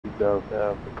don't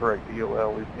have the correct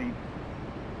EOL receipt.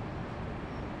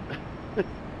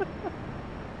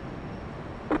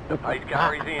 Pace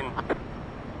car is in.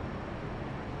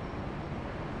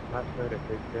 Last night I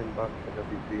paid $10 for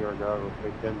WCR goggles,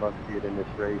 paid $10 to get in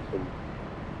this race, and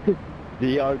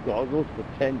VR goggles for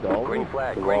 $10. Green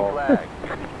flag, green flag.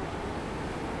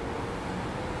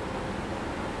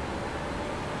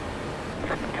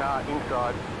 Car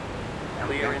inside.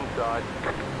 Clear inside.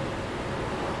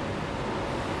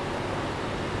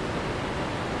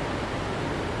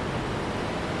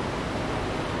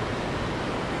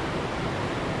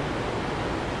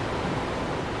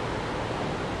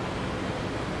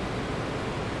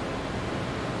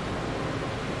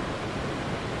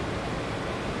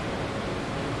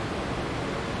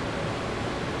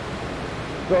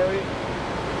 Sorry.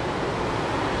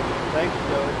 Thanks,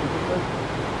 Joey.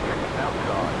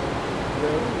 Outside.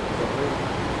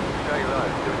 Stay low.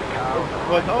 There's a car on the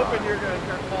Was hoping you were going to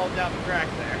start falling down the track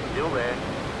there. Still there.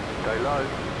 Stay low.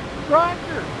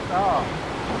 Roger! Oh.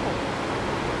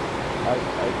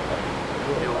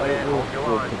 Still there. Hold your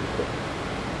line.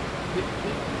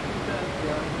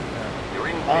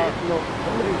 You're in clear. No,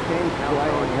 somebody came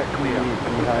flying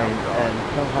behind, and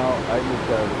somehow I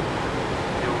missed out.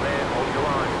 Still there. Hold your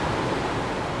line.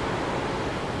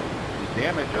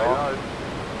 Damage Stay low.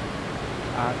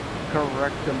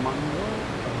 Correct among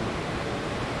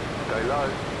Stay low.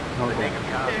 The next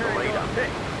car's the leader.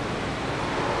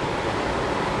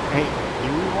 Hey, do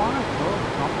we want to throw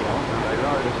something else? Stay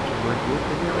low.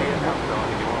 Clear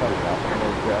outside if you want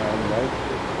to.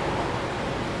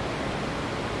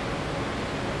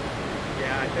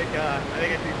 Yeah, I think I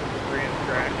see some debris in the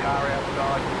track. Car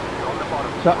outside. On the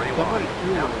bottom. Somebody 3 wide.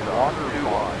 threw a Outside. water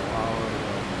 2 wide.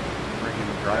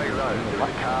 Stay low. There's a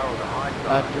car on the high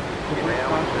side. You're now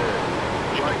in third.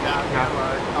 Slow down, down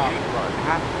low. Keep low.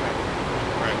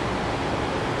 Right.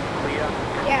 Clear.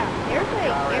 Yeah, there's a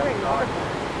Car Gary outside.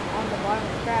 on the bottom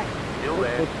of the track. Still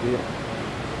there.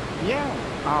 Yeah,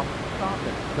 stop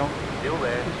it. Don't. Still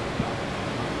there.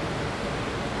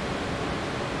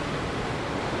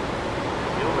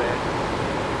 Still there.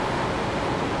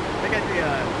 I think I see a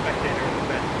spectator in the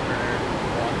fence turner.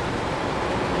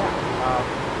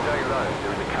 Stay low.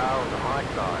 There's a car on the high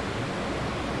side.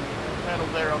 Panel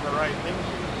there on the right.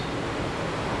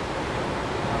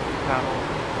 Panel.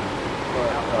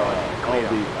 All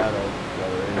the adults that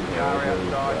are in Car there,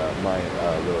 outside. my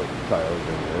little child in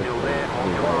there. Still there.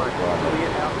 Hold your line.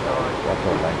 Clear outside. That's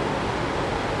all right.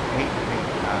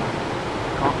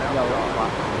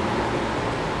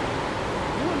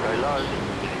 Stay low.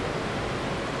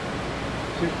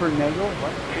 Super Nego?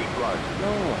 What? Keep low.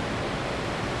 No.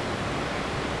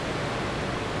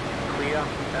 Clear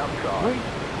outside. Wait.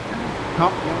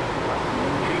 Come,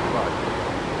 Keep low.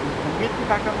 get you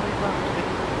back on the ground.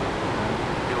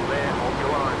 Still there. Hold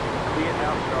your line. Clear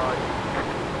outside.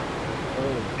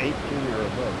 Oh, 18 or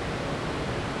above.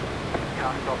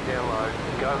 Car stop down low.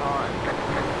 Go high.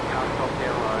 Car stop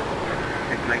down low.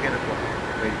 Can I get a foot?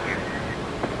 Wait here.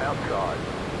 Outside.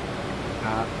 I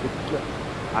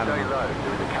Stay low.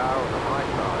 There's a car on the high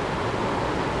side.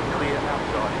 Clear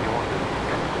outside if you want to.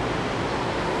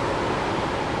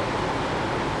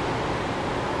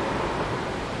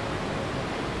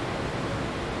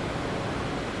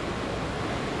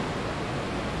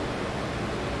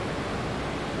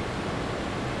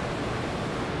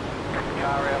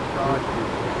 Car outside.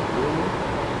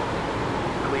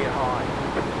 Clear high.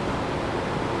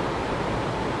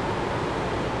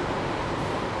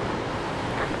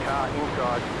 Car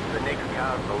inside. The next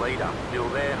car's the leader. Still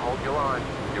there. Hold your line.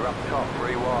 You're up top.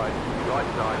 3 wide. Right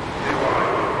side. 2 wide.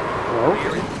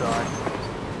 Clear inside.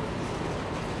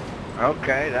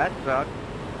 Okay, that sucked.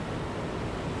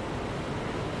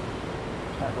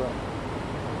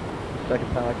 Second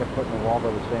time I got put in the wall by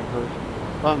the same person.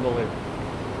 Unbelievable.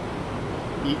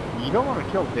 You don't want to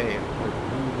kill Dave, but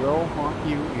he will haunt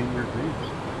you in your dreams.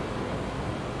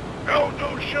 Oh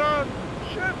no, Sean!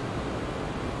 Shit!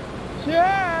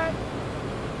 Shit!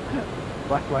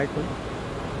 Black light, please.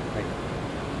 Thank you.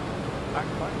 Black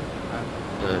light.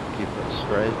 To keep it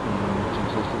straight and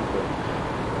consistent.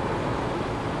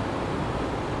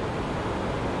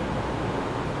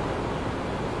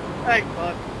 Thanks,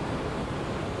 bud.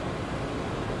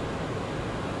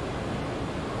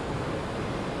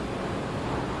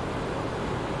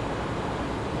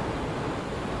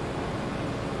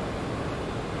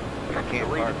 The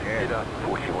leader did a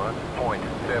 41.721.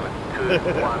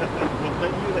 Was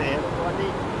that you the handle,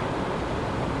 buddy?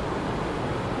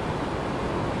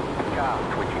 Car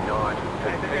 29.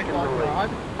 Second to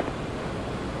lead.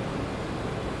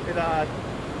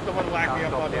 Someone whacked me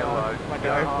up Car on stop down low. my Go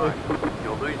guy. high.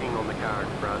 You're losing on the car in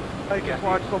front. I just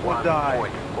watched someone die.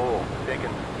 1.4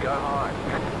 seconds. Go high.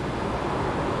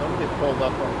 Somebody pulled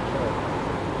up on the trail.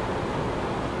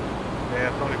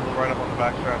 Yeah, somebody pulled right up on the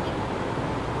backstretch.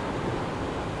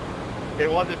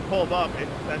 It wasn't pulled up.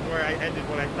 That's where I ended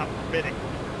when I stopped spinning.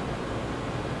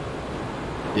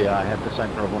 Yeah, I had the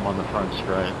same problem on the front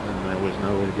straight, and there was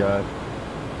nowhere to go.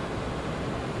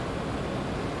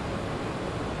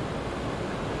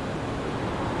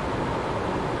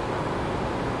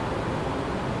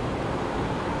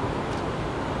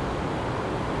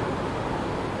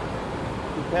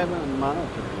 He's having a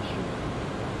monitor issue.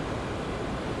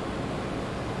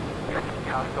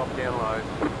 Car stop down low.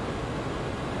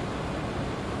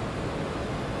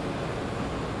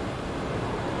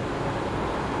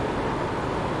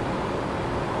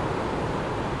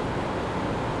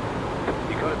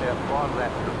 You got about 5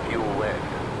 laps of fuel left.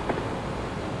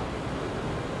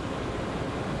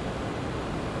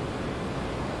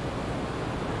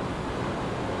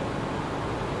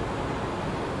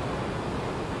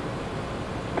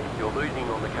 You're losing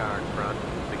on the car in front.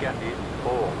 The gap is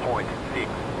 4.6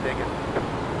 seconds.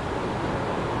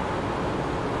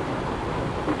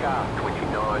 Car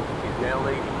 29 is now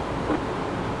leading.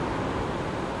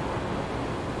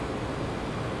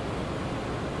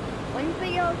 When's the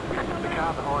yellow The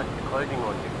car behind is closing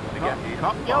on you. The gap is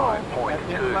Top yellow.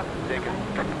 5.2 seconds.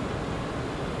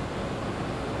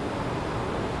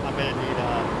 I'm gonna need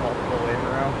multiple lane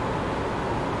around.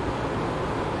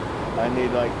 I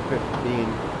need like 15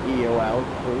 EOLs,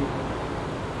 please.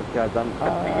 Because I'm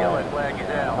The yellow flag is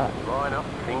out. Line up,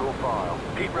 single file.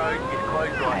 Pit road is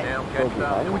closed right now. Catch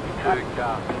start 22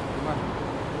 car.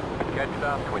 Catch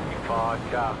start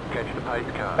 25 car. Catch the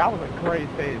pace car. That was a great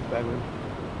phase, Edwin.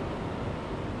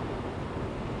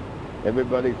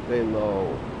 Everybody stay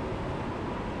low.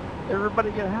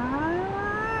 Everybody get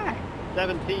high.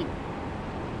 17.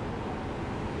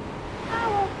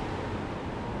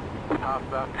 Half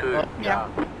start 2 yeah. car.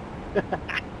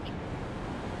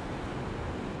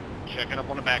 Checking up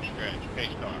on the backstretch.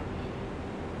 Pace car.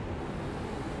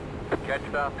 Catch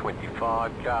start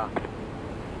 25 car.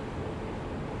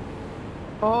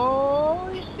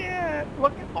 Holy shit!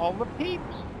 Look at all the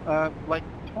peeps. Like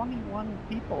 21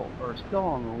 people are still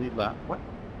on the lead lap. What?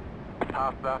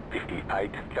 Half start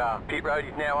 58 car. Pit road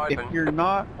is now open. If you're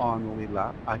not on the lead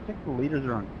lap, I think the leaders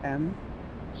are on 10.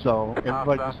 So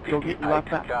everybody just go get your lap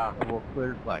back and we'll clear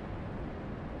the flag.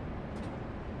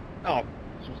 Oh,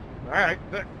 alright.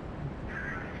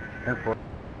 Airport.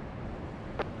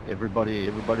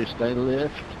 Everybody stay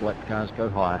left. Let cars go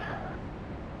high.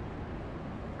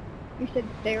 You said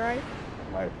stay right?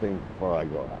 My thing before I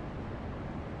go out.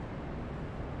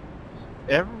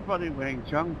 Everybody Wang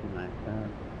Chung tonight.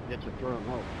 Get your throw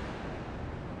home.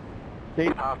 Stay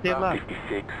Half start left.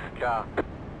 56 car.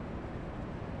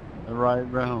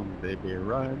 Ride round, baby,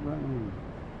 ride round.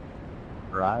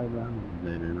 Ride round,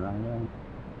 baby, ride round.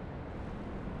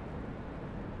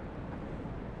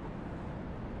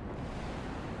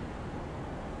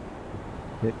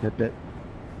 Hit.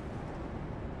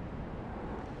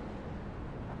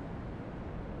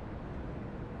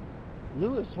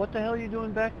 Lewis, what the hell are you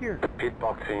doing back here? Pit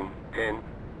box in 10,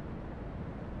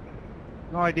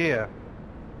 No idea.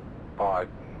 5,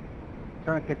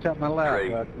 Trying to catch up my lap, 3,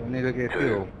 but I need to get 2,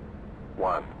 fuel.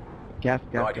 1. Gas.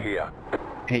 Right here.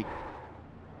 Hey,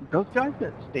 those guys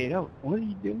that stayed out, what are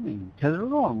you doing? Because we're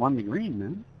going 1 to green,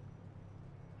 man.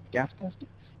 Gas testing.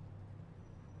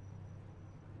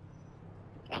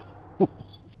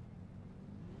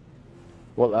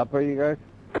 What lap are you guys?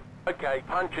 Okay,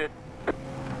 punch it.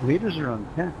 Leaders are on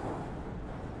 10.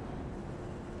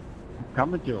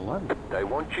 Coming to 11. They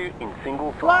want you in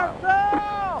single file.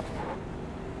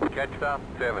 Catch start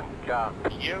 7 car.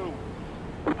 You.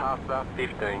 Half start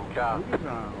 15 car. Leaders are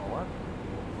on 11.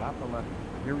 Lap 11.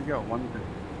 Here we go, 1 to green.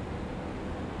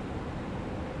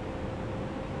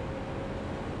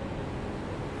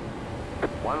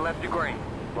 One lap to green.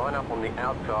 Line up on the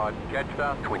outside. Catch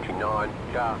start 29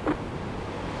 car.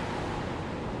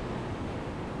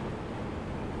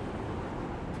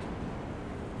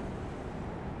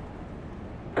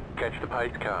 Catch the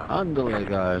pace car. Underlay,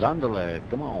 guys, underlay.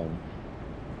 Come on.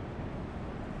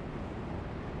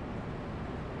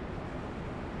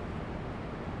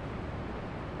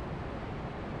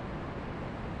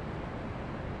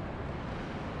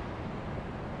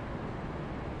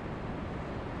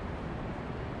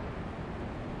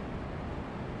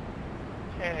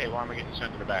 Hey, why am I getting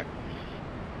sent to the back?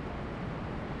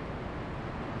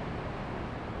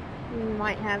 You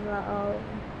might have a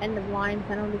end of line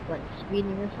penalty for like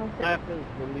speeding or something. Lap is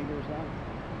the leaders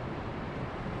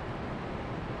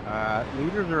on.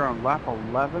 Leaders are on lap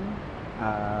 11.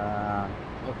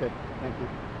 Okay, thank you.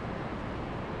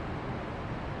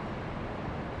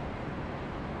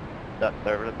 That's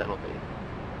serving a penalty.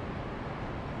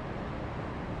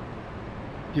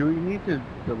 Do we need to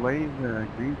delay the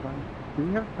green flag? Do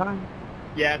we have time?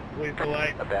 Yes, please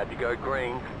delay. About to go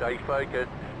green. Stay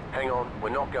focused. Hang on. We're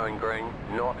not going green.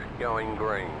 Not going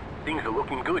green. Things are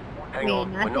looking good. Hang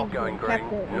on. We're not going green.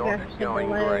 Not going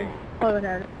green.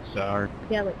 Sorry.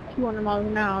 Yeah, like 200 miles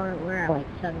an hour. We're at like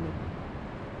 70.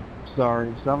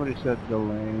 Sorry, somebody said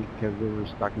delay because they were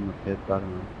stuck in the pits. I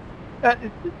don't know.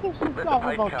 This is all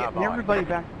about getting everybody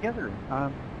back together.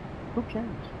 Who cares?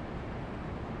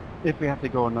 If we have to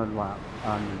go another lap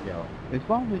on the yellow. As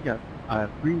long as we got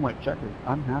green, white checkers,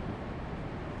 I'm happy.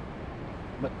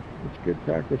 But it's good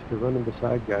practice to running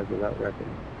beside guys without wrecking.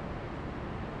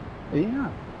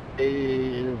 Yeah. It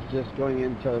is just going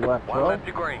into lap 12 One left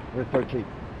to green. or 13.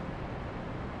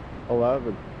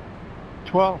 11.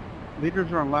 12.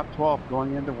 Leaders are on lap 12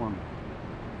 going into one.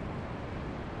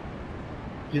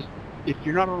 Just, if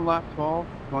you're not on lap 12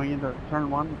 going into turn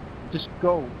 1, just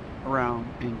go around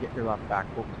and get your lap back.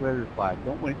 We'll clear your flag.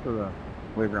 Don't wait for the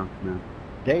wave around command.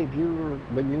 Dave,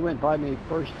 when you went by me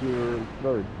first, you were in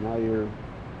 3rd. Now you're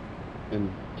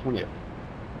in 20th.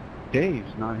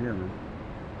 Dave's not here, man.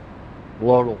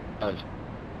 Laurel,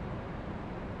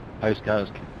 pace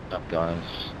cars, up guys,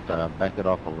 back it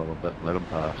off a little bit, let them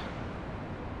pass.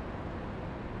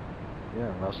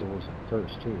 Yeah, Russell was in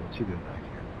 1st too. What's he doing back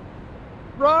here?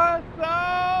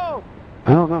 Russell!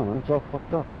 I don't know. It's all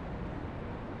fucked up.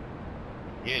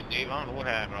 Yeah, Dave, I don't know what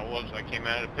happened. I came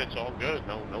out of the pits all good,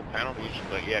 no penalties,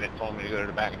 but yeah, they told me to go to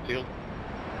the back of the field.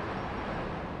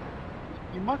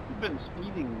 You must have been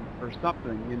speeding or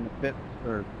something in the pits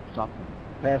or something.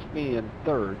 Passed me in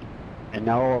 3rd, and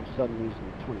now all of a sudden he's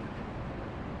in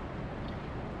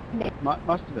 20th.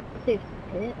 Must have been. Safe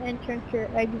pit, entrance or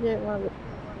exit.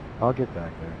 I'll get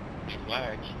back there.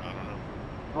 Flags, I don't know.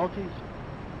 Oh, geez.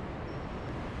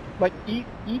 Like,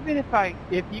 even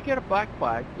if you get a black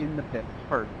flag in the pits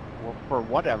for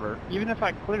whatever, even if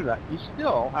I clear that, you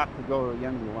still have to go to the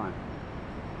end of the line.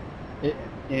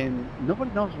 And nobody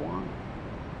knows why.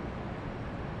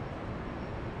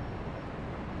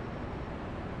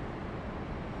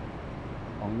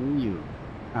 Only you.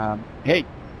 Hey,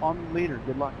 on the leader,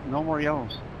 good luck. No more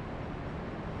yellows.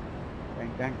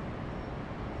 Bang, bang.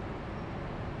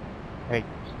 Hey,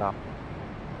 stop.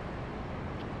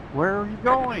 Where are you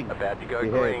going? About to go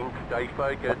green. Stay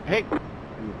focused. Hey,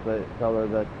 You tell her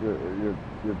that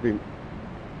you're being...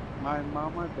 my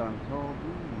mama done told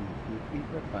me to eat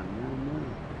the banana.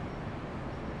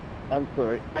 I'm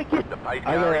sorry. The pace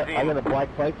car is in. I got a black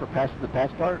flag for passing the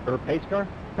pace car. Pace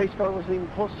car wasn't even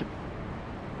close to me.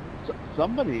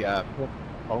 Somebody, oh.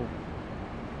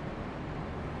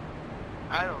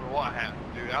 I don't know what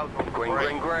happened, dude. I was on Green.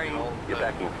 You're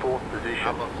back in 4th position.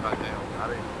 I'm upside down. I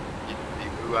didn't get to see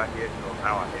who I hit or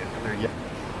how I hit. Yeah.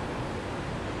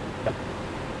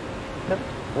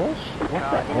 Bullshit. What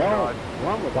the hell is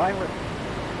wrong with iRacing?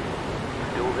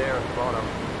 Still there at the bottom.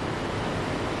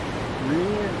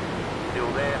 Really?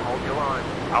 Still there. Hold your line.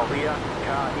 Clear.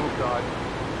 Car inside.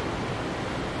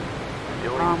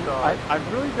 Still inside. I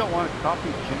really don't want to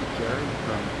copy Jim Jerry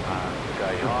from,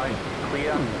 Stay high.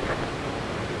 Clear.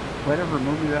 whatever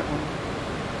movie that one.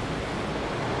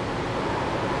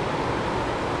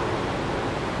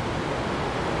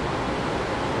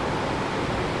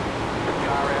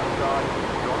 Car outside.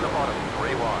 You're on the bottom.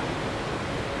 3 wide.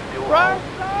 Still hold.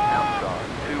 Outside.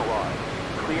 2 wide.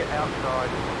 Clear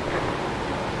outside.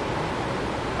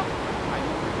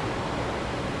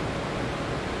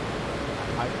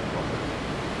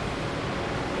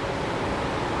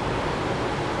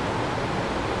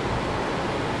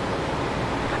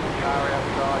 Car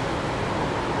outside.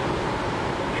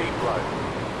 Keep low.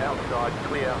 Outside.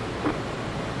 Clear.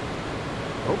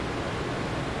 Oh.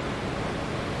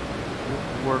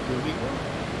 Where do we go?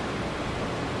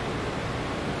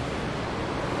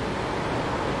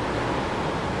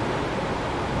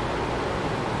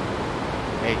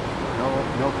 Hey,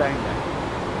 no bang bang.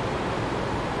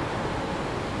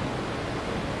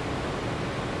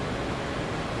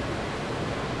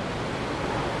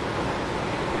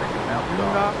 Do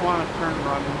not want to turn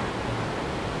running.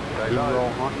 Stay He will low.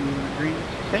 haunt you in the greens.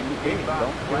 Same with Keep Dave, up.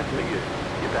 don't Flat for you.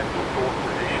 You're back in 4th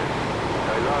position.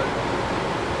 Stay low.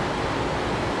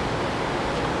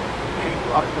 Keep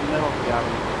low. Up the middle,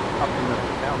 Gavin. Up the middle.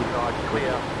 Outside.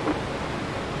 Clear.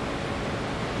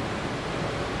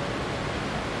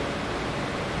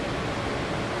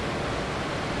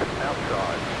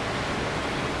 Outside.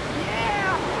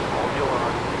 Yeah! Hold your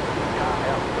line. Car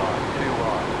outside. 2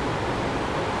 wide.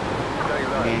 Stay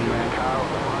low. Man. Car on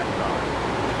the high side.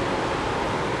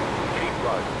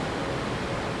 road.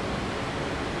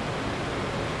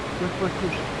 Push.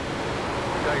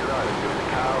 Stay low, there is a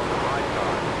car on the right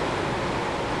side.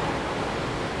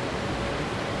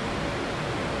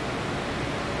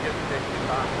 Just set your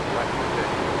path to black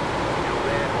protection. Still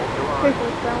there, hold your line. This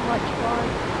is so much fun.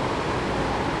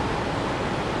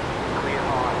 Clear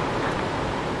high.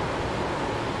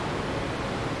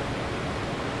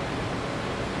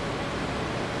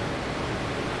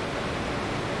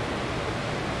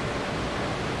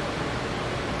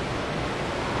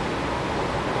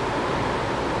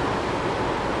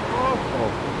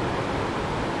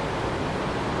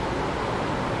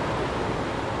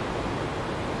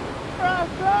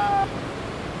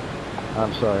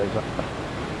 I'm sorry.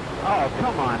 Oh,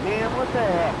 come on, man. What the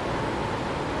heck?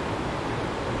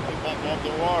 You bumped off the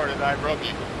wire and I broke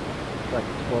you. Like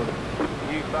exploded.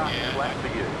 New bus Yeah. flat for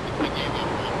you. I gave you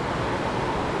one.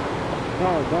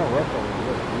 No, Russell.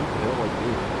 You feel like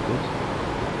this.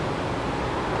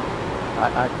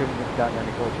 I couldn't have gotten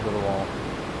any closer to the wall.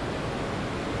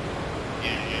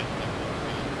 Yeah.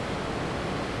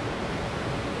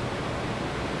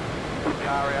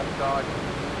 Car outside.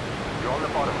 You're on the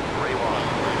bottom, 3 wide.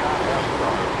 Car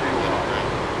outside, 2 wide.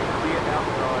 Clear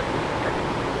outside.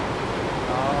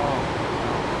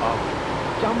 Oh.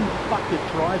 Some fucker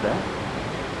try that.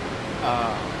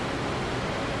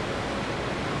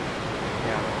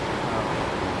 Yeah.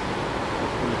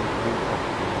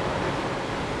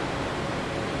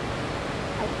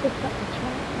 I picked up the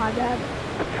track. My bad.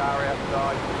 Car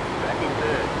outside. Back in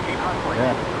third. Keep hustling.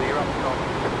 Yeah. Clear up top.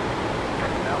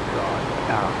 Outside.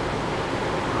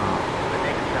 The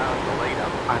next car is the leader.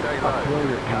 Stay I feel low.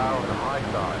 your The car pain. on the high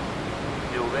side.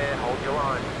 Still there. Hold your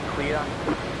line. Clear.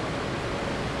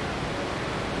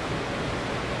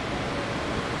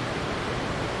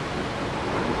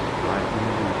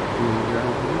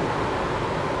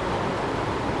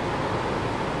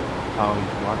 Oh,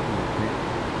 he's blocking the tree.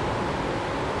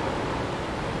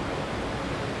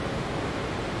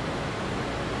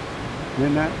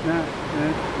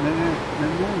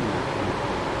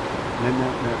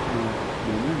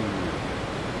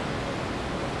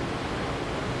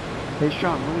 Hey,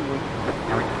 Sean, what?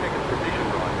 You're in second position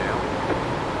right now.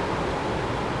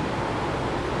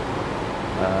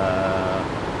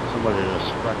 Somebody just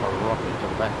struck a rocket to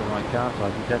the back of my car so I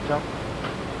can catch up.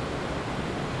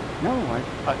 No, I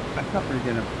thought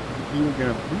you were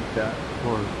gonna beat that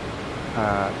for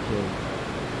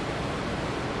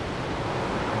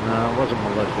No, it wasn't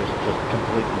malicious, just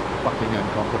completely fucking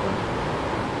incompetent.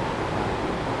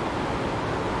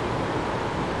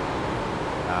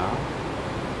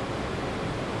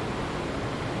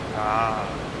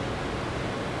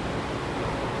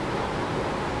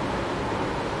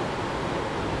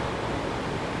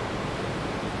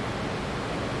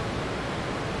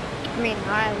 I mean,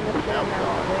 I looked at that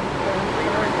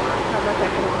how much I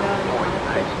could have done when I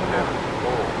was fishing up.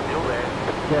 Still there.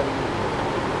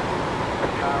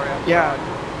 Car outside. Yeah,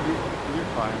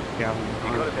 you're fine, Calvin.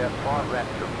 You got about 5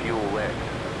 laps of fuel left.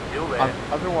 Still there.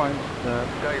 Otherwise,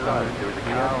 Stay low. There is a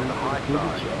car on the high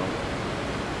side.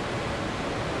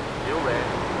 Still there.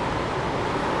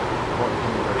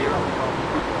 Clear up top.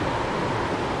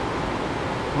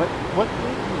 What did you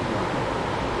run?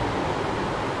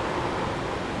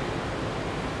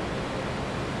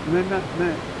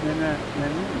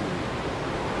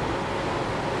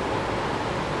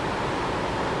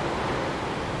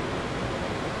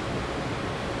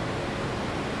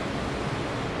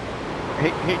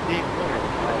 Hey, Dave.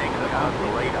 The next car's the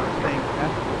leader.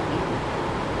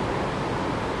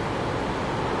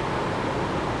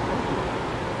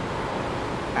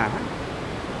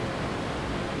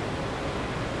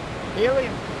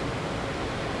 Alien.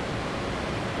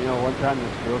 You know, one time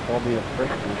this girl called me a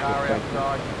prick. And Car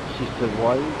outside. she said,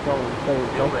 why are you calling me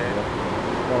Still there.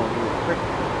 You're calling me a prick.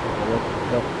 Well,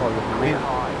 that's part of the Clear man.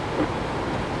 high.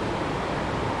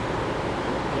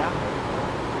 Yeah.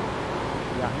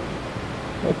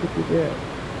 That's what you did.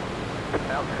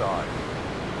 Outside.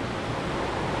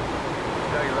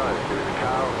 Stay low. There is a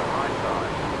car on the high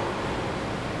side.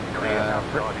 Clear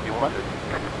outside if you want it.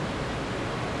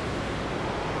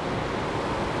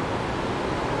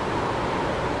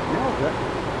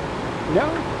 No,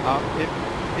 if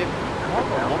you call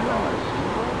the woman a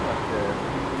zero, but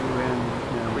you in,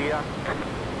 Clear.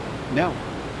 no,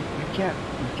 you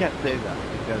can't say that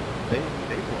because they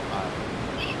will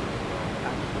actually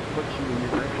put you in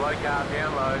your grave. Slow car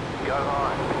down low. Go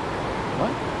high.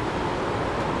 What?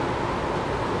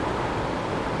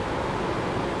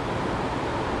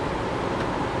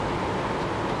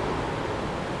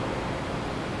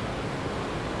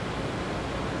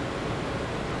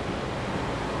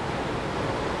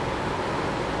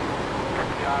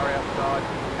 Car outside,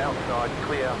 outside,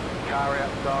 clear. Car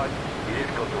outside, you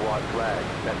just got the white flag.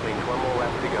 That means one more lap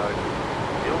to go.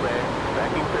 Still there,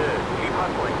 back in third. Keep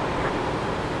hustling.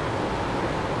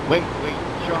 Wait,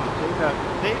 Sean, save that.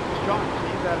 Save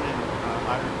that in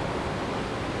iron.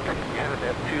 You have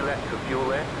about 2 laps of fuel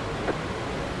left.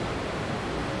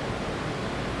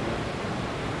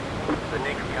 The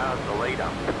next car's the leader.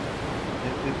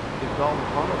 It's all the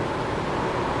fun of it.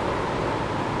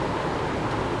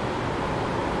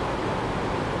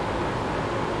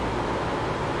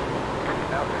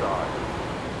 Outside.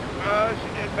 She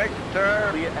didn't make the turn.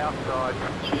 Clear outside.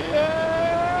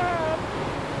 Yeah!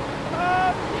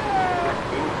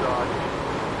 Inside.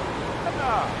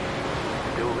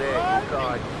 Still there,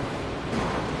 inside.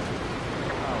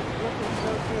 Oh, looking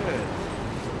so good.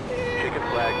 Checkered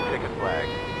flag, checkered flag.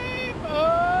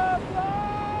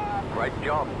 Great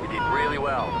job, you did really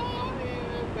well.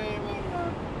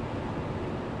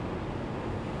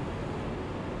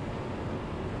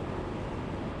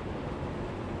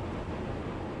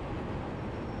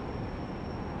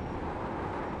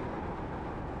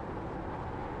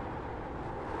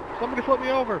 Somebody flip me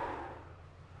over.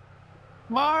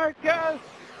 Marcus!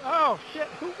 Oh, shit.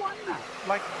 Who won that?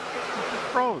 Like, it just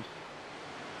froze.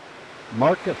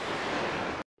 Marcus.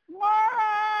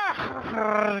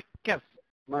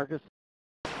 Marcus.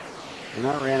 And I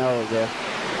ran out of gas.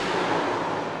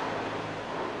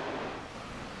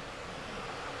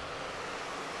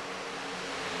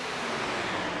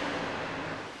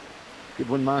 Good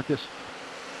one, Marcus.